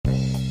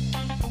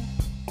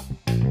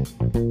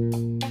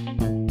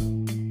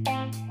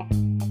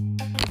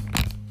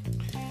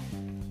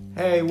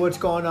Hey, what's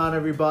going on,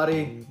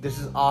 everybody? This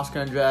is Oscar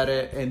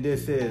Andrade, and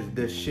this is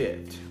The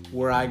Shift,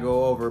 where I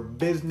go over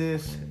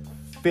business,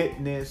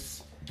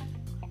 fitness,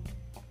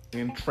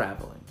 and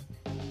traveling,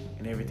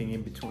 and everything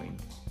in between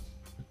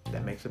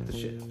that makes up The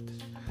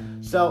Shift.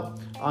 So,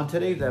 on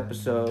today's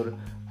episode,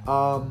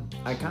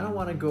 I kind of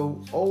want to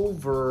go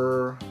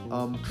over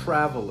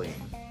traveling.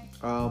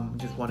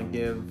 Just want to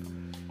give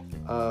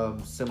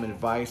some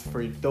advice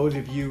for those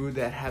of you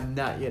that have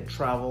not yet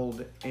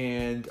traveled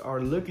and are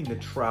looking to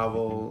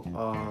travel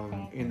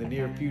in the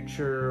near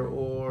future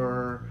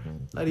or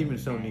not even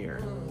so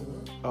near.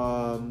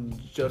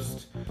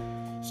 Just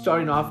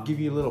starting off,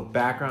 give you a little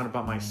background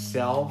about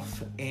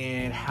myself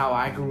and how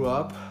I grew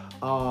up.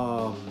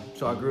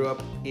 So I grew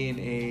up in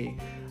a,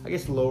 I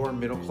guess, lower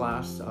middle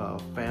class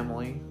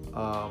family.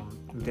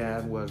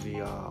 Dad was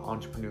the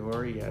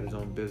entrepreneur. He had his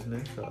own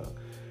business.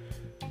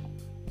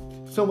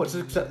 Somewhat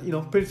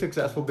pretty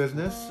successful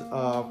business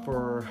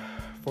for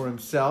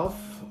himself,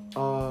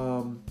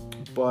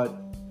 but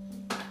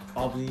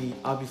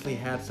obviously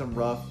had some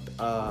rough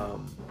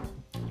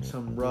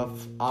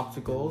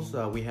obstacles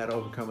we had to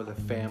overcome as a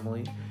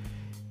family,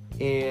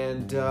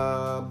 and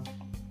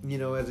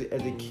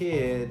as a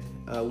kid,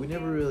 we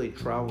never really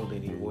traveled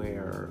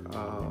anywhere.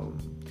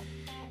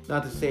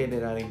 Not to say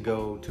that I didn't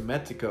go to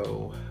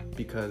Mexico,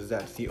 because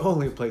that's the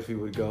only place we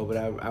would go, but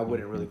I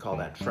wouldn't really call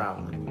that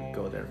traveling. We would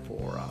go there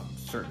for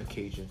certain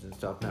occasions and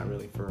stuff, not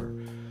really for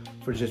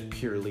just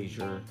pure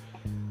leisure.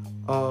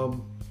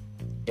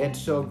 And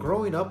so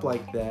growing up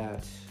like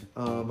that,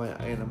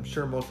 and I'm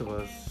sure most of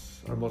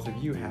us, or most of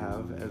you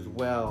have as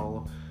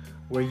well,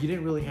 where you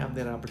didn't really have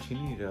that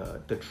opportunity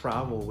to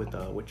travel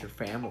with your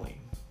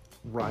family,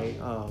 right?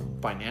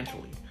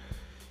 Financially.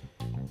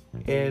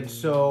 And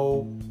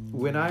so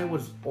when I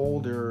was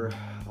older,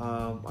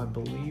 I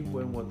believe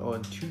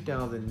in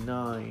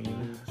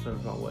 2009, so it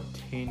was about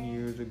 10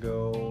 years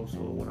ago, so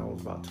when I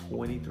was about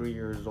 23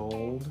 years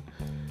old,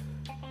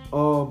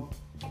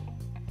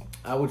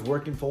 I was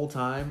working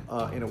full-time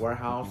in a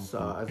warehouse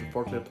as a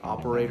forklift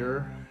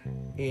operator,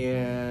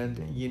 and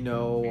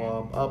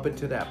up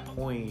until that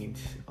point,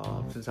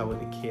 since I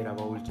was a kid, I've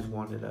always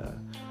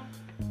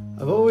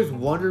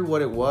wondered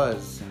what it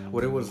was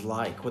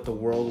like, what the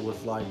world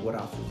was like, what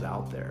else was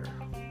out there,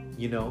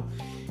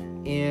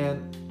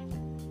 and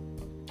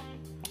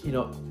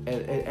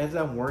as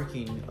I'm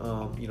working,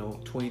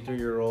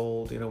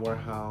 23-year-old in a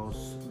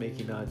warehouse,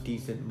 making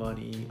decent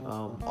money,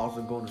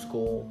 also going to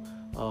school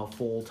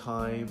full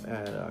time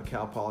at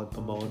Cal Poly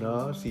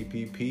Pomona,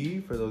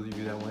 CPP, for those of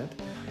you that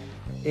went,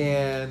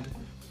 and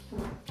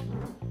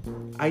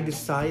I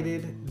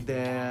decided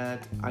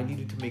that I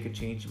needed to make a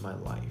change in my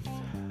life.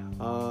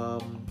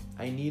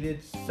 I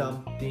needed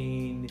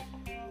something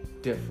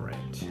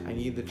different. I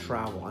needed to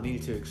travel. I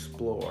needed to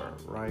explore,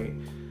 right?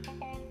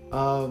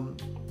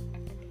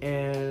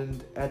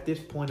 And at this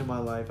point in my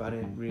life, I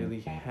didn't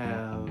really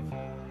have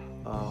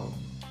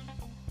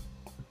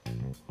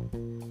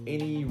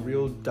any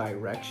real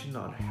direction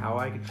on how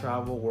I could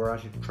travel, where I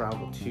should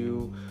travel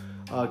to.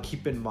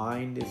 Keep in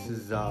mind, this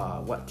is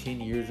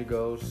 10 years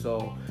ago,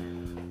 so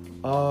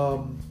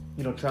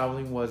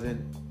traveling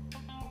wasn't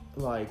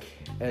like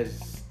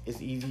as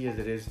easy as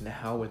it is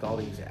now with all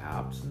these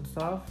apps and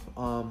stuff.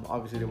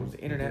 Obviously there was the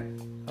internet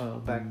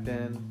back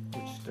then,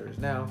 which there is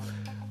now,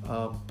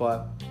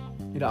 but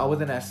I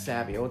wasn't as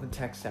savvy. I wasn't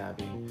tech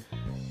savvy.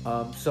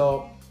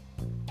 So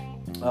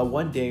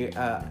one day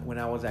when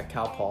I was at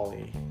Cal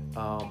Poly,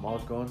 I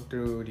was going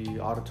through the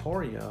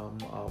auditorium,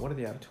 one of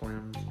the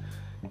auditoriums,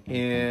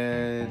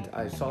 and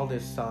I saw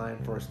this sign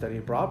for a study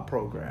abroad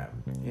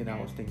program, and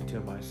I was thinking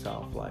to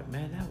myself, like,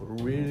 man, that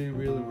would really,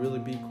 really, really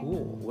be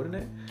cool, wouldn't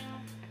it?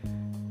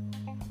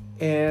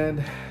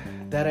 And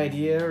that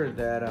idea, or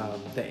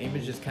that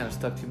image, just kind of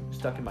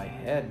stuck in my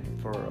head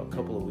for a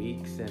couple of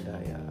weeks, and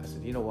I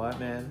said, you know what,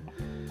 man,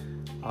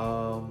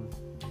 I'm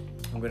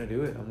gonna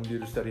do it. I'm gonna do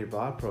the study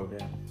abroad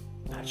program.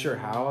 Not sure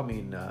how. I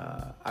mean,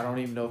 I don't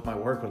even know if my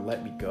work would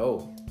let me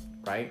go,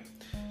 right?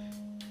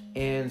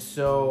 And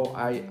so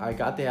I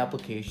got the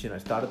application. I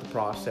started the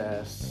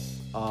process.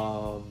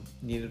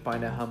 Needed to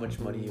find out how much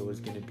money it was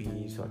going to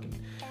be, so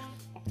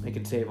I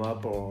can save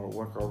up or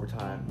work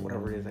overtime,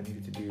 whatever it is I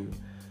needed to do.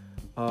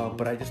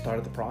 But I just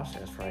started the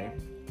process, right?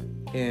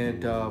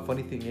 And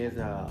funny thing is,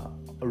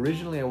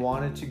 originally I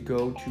wanted to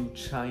go to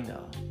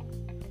China,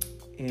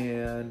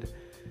 and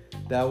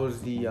that was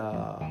the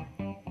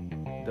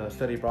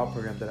study abroad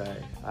program that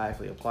I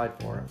actually applied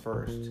for at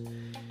first.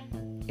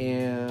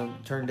 And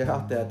turned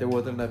out that there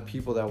wasn't enough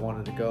people that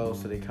wanted to go,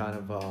 so they kind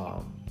of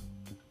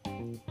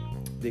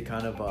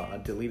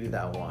deleted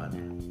that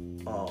one.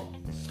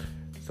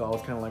 So I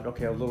was kind of like,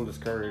 okay, I was a little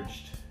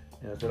discouraged,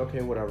 and I said,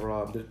 okay,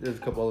 whatever. There's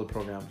a couple other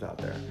programs out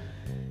there,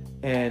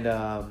 and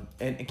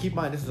keep in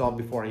mind, this is all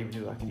before I even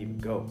knew I could even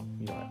go,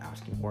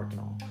 asking work and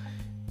all.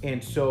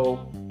 And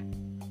so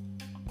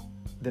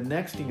the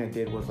next thing I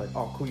did was like,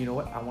 oh, cool. You know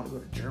what? I want to go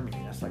to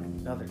Germany. That's like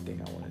another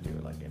thing I want to do.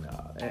 Like,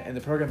 and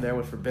the program there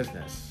was for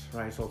business,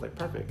 right? So I was like,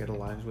 perfect. It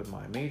aligns with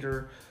my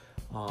major.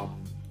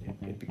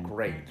 It'd be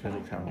great,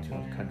 especially traveling to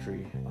another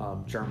country,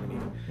 Germany,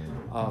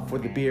 for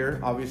the beer,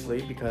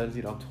 obviously, because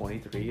I'm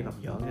 23 and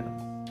I'm young and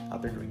I'm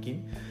out there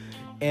drinking.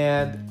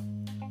 And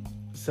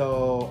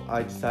so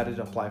I decided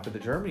to apply for the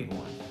Germany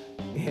one,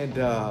 and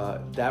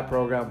that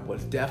program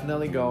was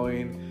definitely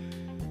going.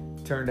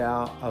 Turned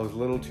out I was a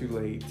little too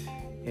late,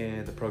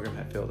 and the program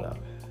had filled up.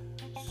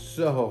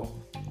 So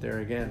there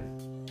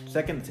again,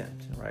 second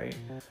attempt, right?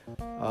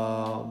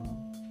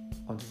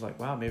 I'm just like,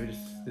 wow, maybe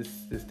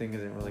this thing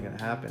isn't really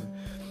gonna happen.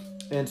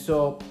 And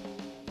so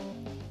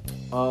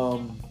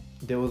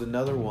there was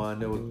another one.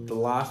 There was the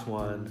last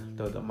one,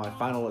 my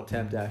final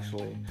attempt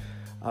actually.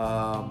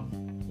 My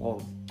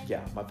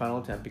final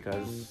attempt,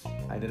 because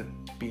I ended up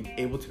being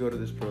able to go to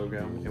this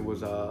program. It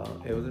was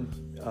in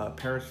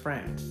Paris,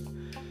 France.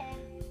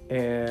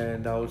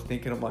 And I was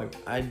thinking, I'm like,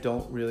 I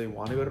don't really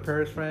want to go to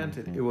Paris, France.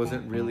 It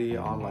wasn't really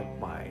on like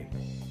my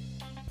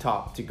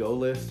top to go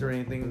list or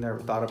anything. Never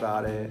thought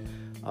about it.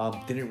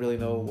 Didn't really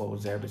know what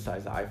was there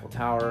besides the Eiffel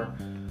Tower,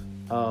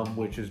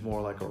 which is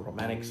more like a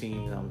romantic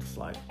scene. I'm just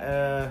like,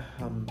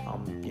 I'm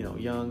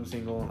young,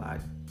 single, and I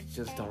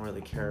just don't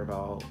really care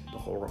about the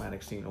whole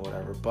romantic scene or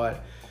whatever.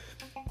 But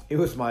it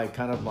was my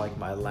kind of like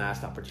my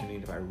last opportunity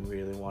if I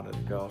really wanted to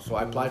go. So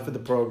I applied for the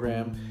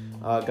program,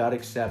 got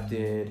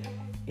accepted,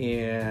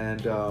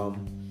 and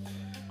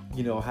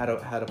had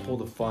to pull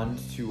the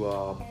funds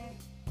to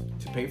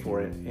pay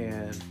for it,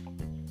 and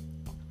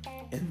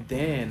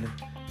then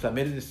so I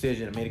made a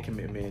decision, I made a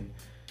commitment,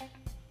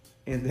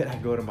 and then I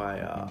go to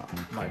my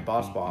my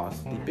boss,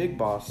 the big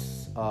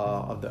boss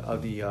of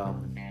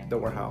the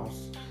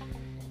warehouse,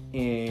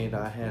 and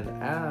I had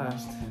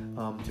asked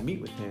to meet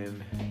with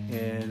him.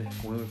 And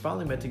when we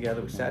finally met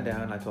together, we sat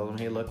down, and I told him,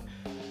 hey, look,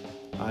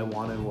 I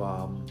want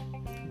to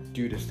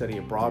do the study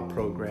abroad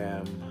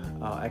program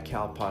at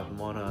Cal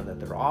Pomona that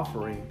they're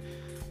offering.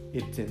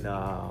 It's in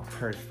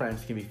Paris,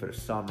 France. Give me for the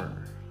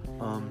summer.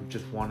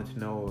 Just wanted to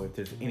know if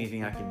there's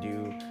anything I can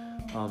do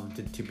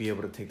to be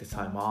able to take the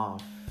time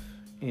off.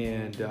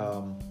 And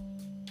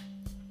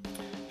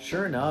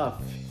sure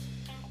enough,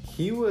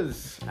 he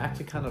was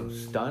actually kind of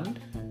stunned,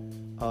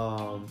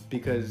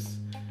 because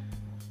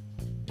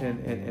I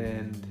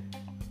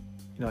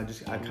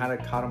kind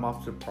of caught him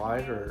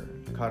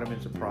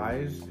in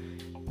surprise.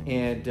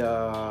 And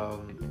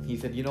he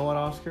said, you know what,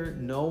 Oscar?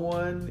 No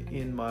one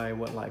in my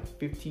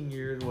 15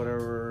 years,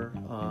 whatever,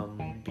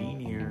 being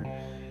here,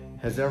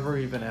 has ever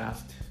even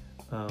asked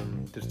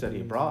to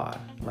study abroad.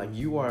 Like,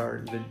 you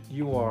are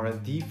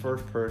the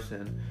first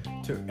person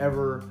to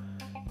ever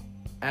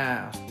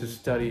ask to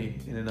study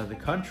in another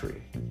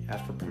country,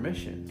 ask for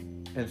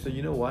permission. And so,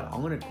 you know what?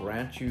 I'm gonna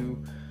grant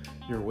you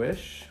your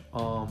wish.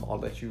 I'll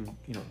let you,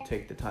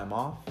 take the time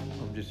off.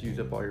 Just use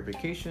up all your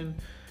vacation.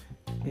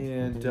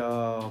 And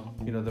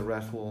the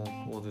rest we'll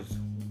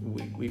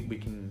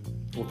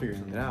figure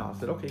something out. I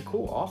said, okay,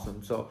 cool,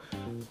 awesome. So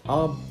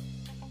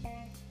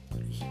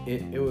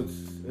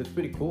it's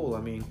pretty cool.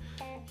 I mean,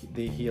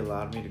 he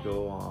allowed me to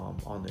go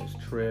on this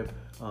trip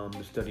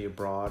to study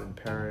abroad in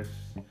Paris,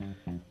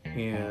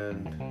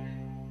 and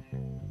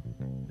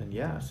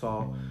yeah.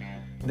 So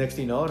next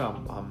thing you know,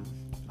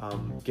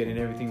 I'm getting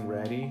everything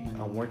ready.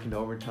 I'm working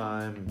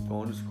overtime, I'm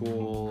going to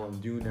school, I'm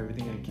doing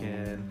everything I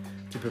can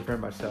to prepare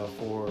myself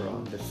for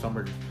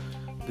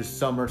this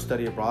summer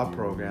study abroad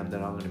program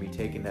that I'm going to be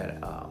taking.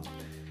 That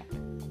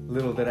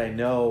little that I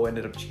know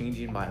ended up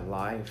changing my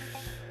life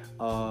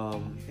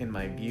and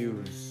my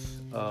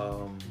views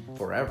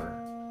forever,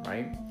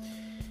 right?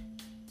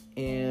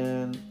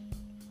 And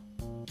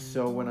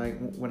so when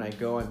I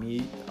go, I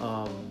meet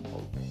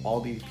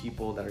all these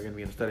people that are going to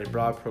be in the study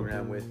abroad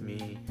program with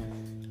me.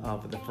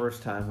 For the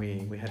first time,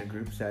 we had a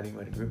group setting,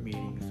 we had a group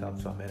meeting and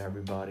stuff, so I met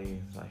everybody.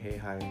 It's like, hey,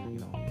 hi,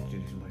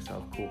 introducing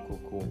myself,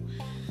 cool.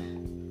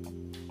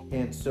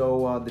 And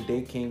so the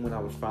day came when I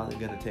was finally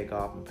going to take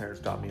off. My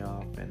parents dropped me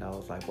off, and I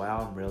was like,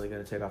 wow, I'm really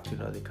going to take off to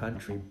another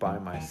country by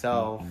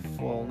myself.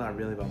 Well, not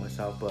really by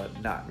myself,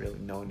 but not really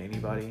knowing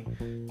anybody,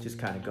 just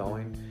kind of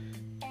going.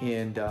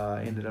 And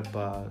ended up,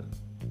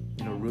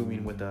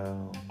 rooming with the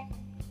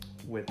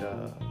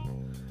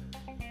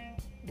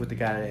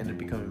guy that ended up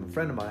becoming a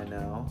friend of mine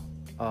now.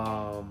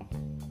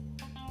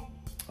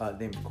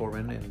 Named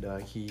Corbin, and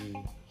he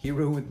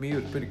roomed with me.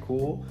 It was pretty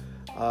cool.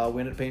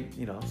 We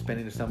ended up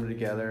spending the summer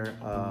together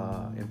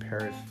in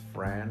Paris,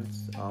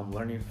 France,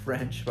 learning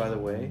French, by the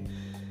way,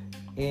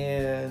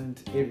 and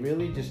it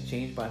really just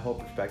changed my whole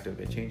perspective.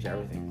 It changed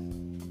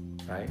everything,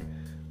 right?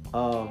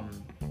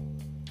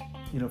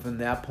 From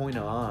that point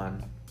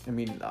on, I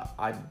mean,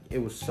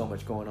 it was so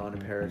much going on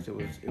in Paris. It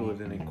was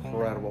an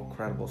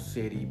incredible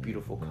city,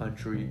 beautiful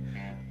country.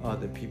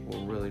 The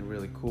people were really,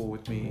 really cool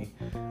with me.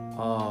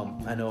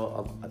 I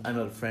know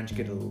the French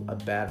get a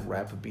bad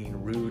rap of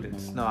being rude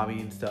and snobby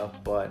and stuff,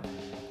 but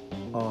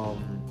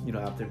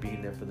after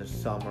being there for the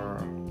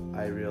summer,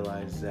 I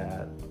realized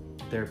that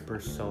their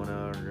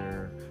persona or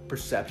their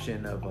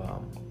perception of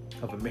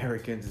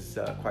Americans is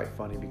quite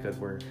funny, because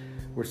we're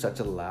such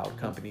a loud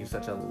company,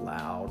 such a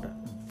loud,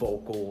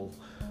 vocal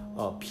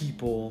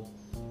people,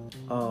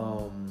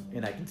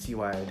 and I can see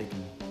why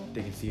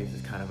they can see us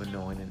as kind of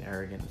annoying and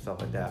arrogant and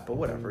stuff like that. But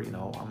whatever, you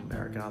know, I'm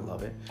American, I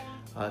love it.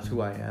 It's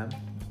who I am.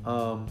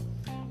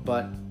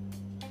 But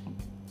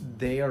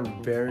they are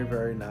very,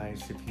 very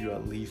nice if you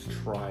at least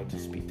try to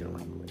speak their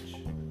language.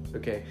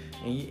 Okay,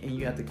 and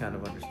you have to kind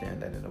of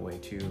understand that in a way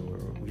too. Or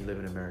we live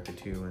in America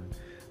too, and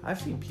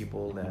I've seen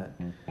people that,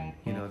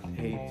 you know,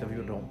 hey, some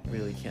people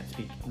can't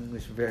speak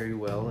English very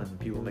well, and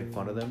people make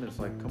fun of them. It's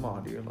like, come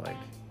on, dude, like,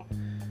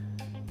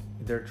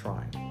 they're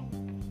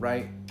trying,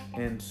 right?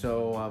 And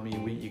so, I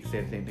mean, you can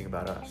say the same thing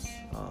about us,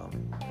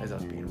 as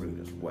us being rude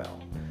as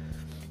well.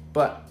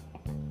 But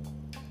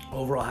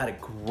overall, I had a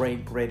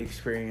great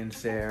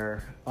experience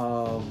there.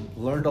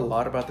 Learned a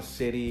lot about the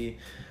city.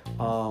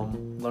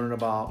 Learned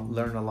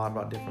a lot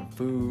about different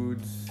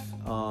foods.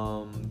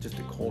 Just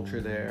the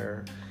culture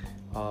there.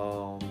 It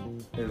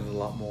was a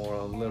lot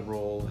more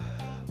liberal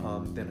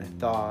than I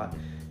thought.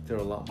 They're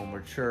a lot more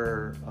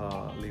mature,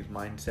 at least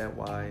mindset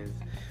wise.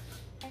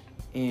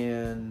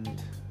 And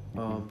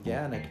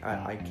and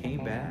I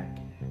came back,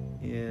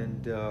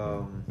 and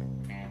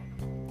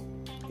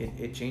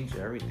it changed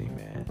everything,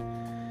 man.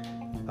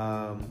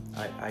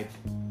 I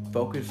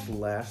focused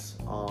less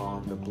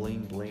on the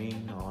bling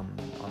bling, on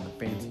the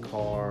fancy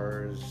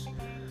cars,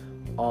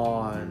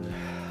 on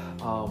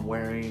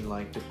wearing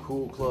like the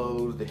cool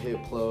clothes, the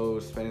hip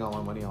clothes, spending all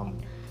my money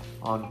on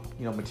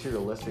you know,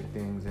 materialistic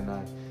things, and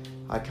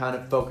I kind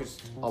of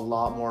focused a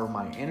lot more of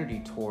my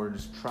energy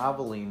towards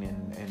traveling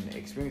and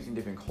experiencing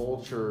different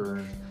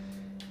cultures,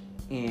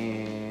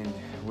 and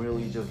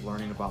really just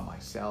learning about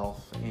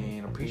myself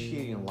and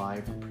appreciating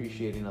life,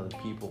 appreciating other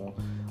people,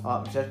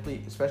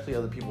 especially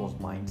other people's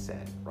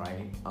mindset,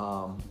 right?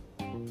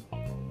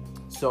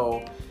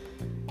 So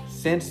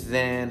since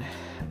then,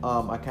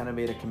 I kind of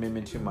made a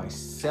commitment to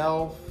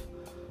myself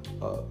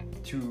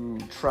to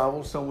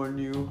travel somewhere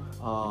new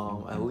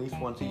at least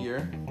once a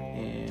year,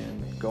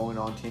 and going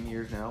on 10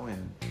 years now,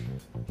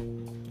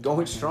 and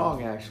going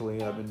strong.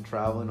 Actually, I've been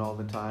traveling all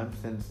the time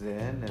since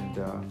then, and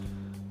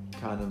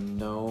kind of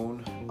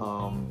known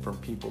from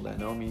people that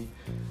know me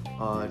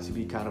to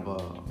be kind of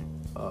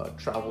a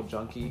travel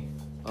junkie.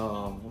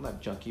 Well,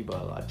 not junkie, but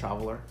a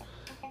traveler.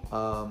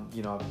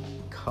 You know,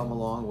 I've come a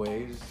long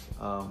ways,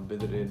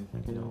 visited,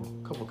 you know,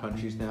 a couple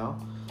countries now,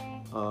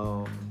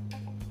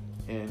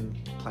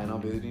 and plan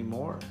on visiting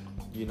more,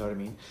 you know what I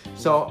mean?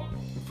 So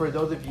for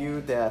those of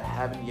you that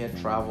haven't yet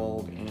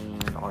traveled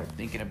and are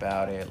thinking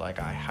about it, like,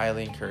 I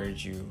highly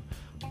encourage you,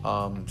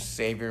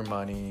 save your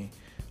money,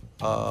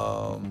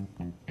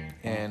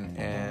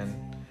 and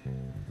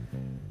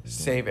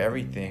save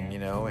everything, you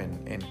know,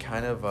 and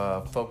kind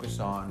of focus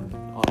on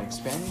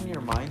expanding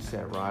your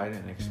mindset, right?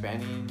 And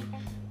expanding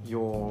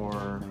yourself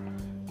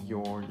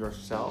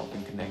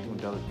and connecting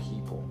with other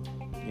people,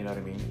 you know what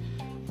I mean?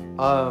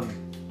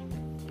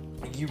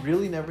 You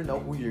really never know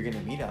who you're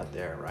gonna meet out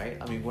there, right?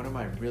 I mean, one of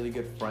my really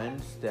good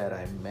friends that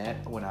I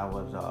met when I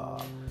was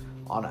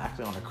on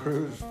a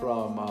cruise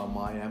from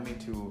Miami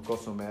to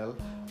Cozumel,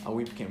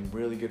 we became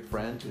really good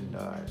friends, and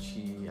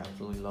she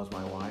absolutely loves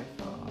my wife.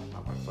 My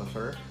wife loves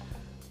her,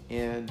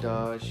 and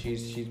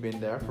she's been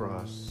there for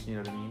us, you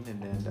know what I mean?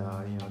 And then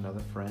you know,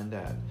 another friend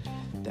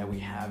that we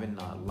have in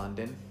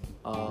London,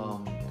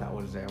 that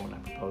was there when I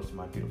proposed to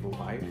my beautiful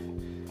wife.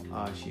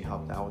 She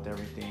helped out with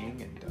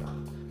everything, and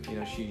you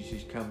know, she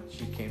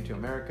came to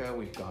America.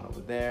 We've gone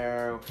over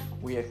there.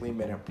 We actually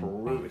met in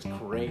Peru. It's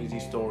crazy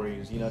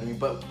stories, you know what I mean?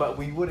 But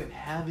we wouldn't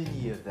have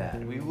any of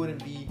that. We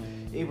wouldn't be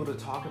able to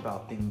talk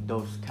about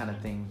those kind of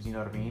things, you know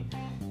what I mean,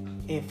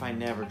 if I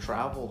never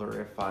traveled,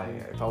 or if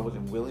I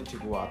wasn't willing to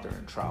go out there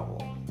and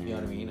travel, you know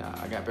what I mean?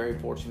 I got very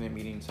fortunate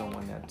meeting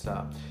someone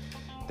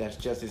that's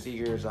just as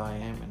eager as I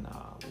am, and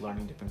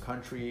learning different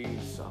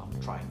countries,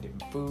 trying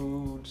different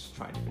foods,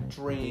 trying different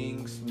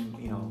drinks,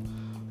 you know,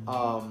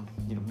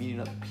 meeting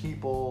other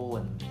people,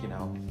 and you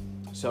know,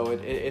 so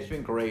it's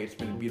been great. It's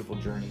been a beautiful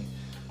journey.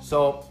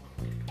 So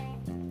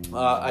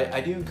I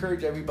do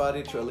encourage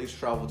everybody to at least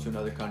travel to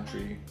another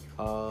country,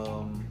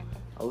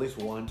 at least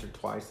once or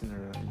twice in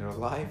their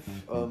life,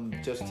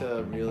 just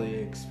to really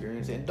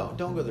experience it. And don't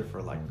go there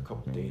for like a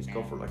couple of days.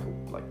 Go for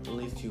like at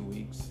least 2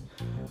 weeks,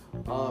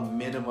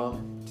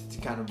 minimum, to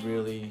kind of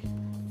really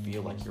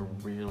feel like you're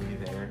really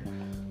there,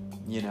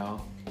 you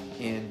know,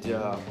 and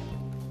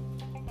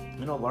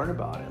you know, learn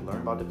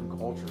about different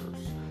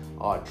cultures,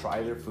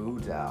 try their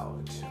foods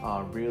out,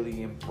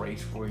 really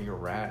embrace where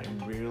you're at,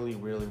 and really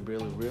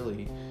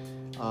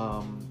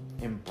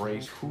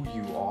embrace who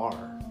you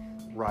are,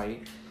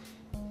 right?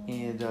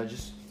 And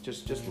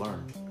just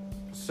learn.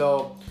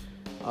 So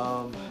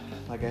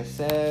like I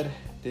said,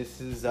 this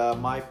is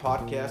my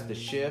podcast, The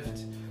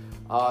Shift.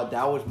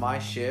 That was my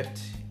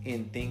shift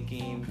in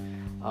thinking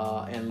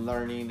and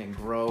learning and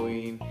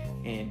growing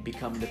and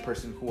becoming the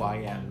person who I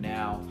am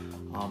now.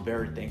 I'm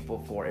very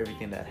thankful for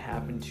everything that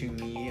happened to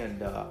me,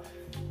 and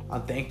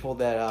I'm thankful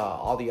that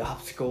all the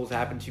obstacles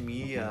happened to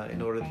me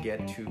in order to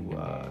get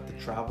to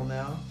travel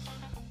now.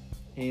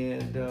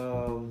 And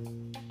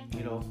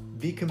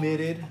be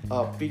committed,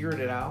 figure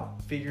it out,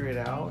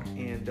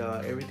 and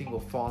everything will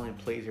fall in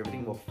place.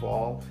 Everything will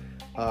fall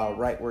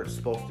right where it's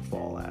supposed to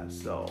fall at.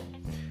 So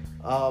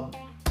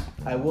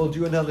I will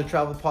do another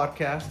travel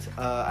podcast.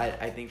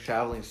 I think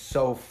traveling is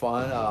so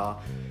fun.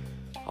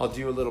 I'll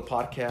do a little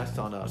podcast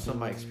on some of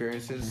my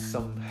experiences,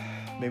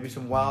 maybe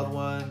some wild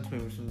ones,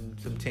 maybe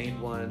some tame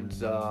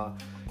ones.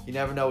 You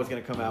never know what's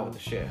gonna come out with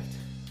the shift.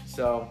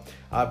 So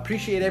I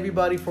appreciate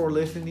everybody for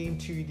listening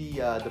to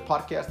the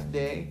podcast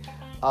today.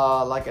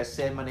 Like I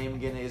said, my name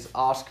again is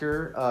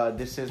Oscar.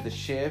 This is The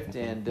Shift,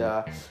 and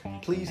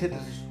please hit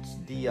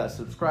the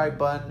subscribe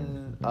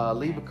button,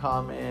 leave a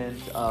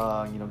comment,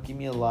 give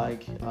me a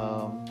like,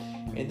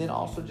 and then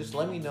also just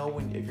let me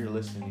know if you're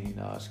listening.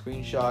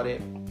 Screenshot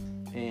it,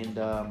 and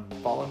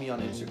follow me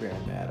on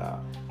Instagram at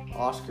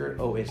Oscar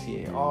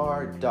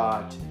OSCAR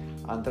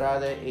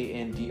 .Andrade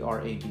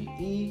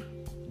ANDRADE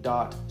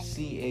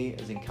 .ca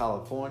as in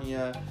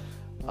California.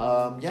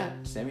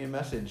 Send me a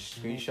message,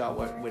 screenshot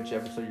which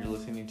episode you're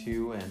listening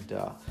to, and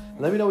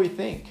let me know what you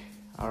think.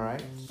 All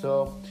right,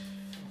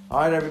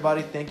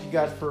 everybody, thank you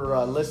guys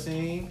for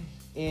listening,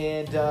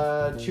 and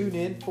tune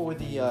in for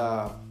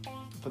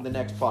the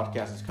next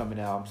podcast that's coming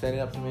out. I'm setting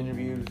up some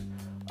interviews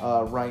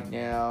right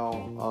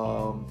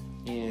now,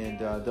 and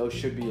those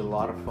should be a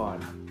lot of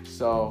fun.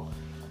 So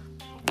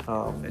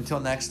until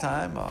next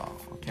time,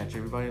 I'll catch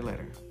everybody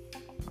later.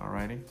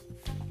 Alrighty,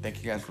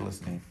 thank you guys for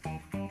listening.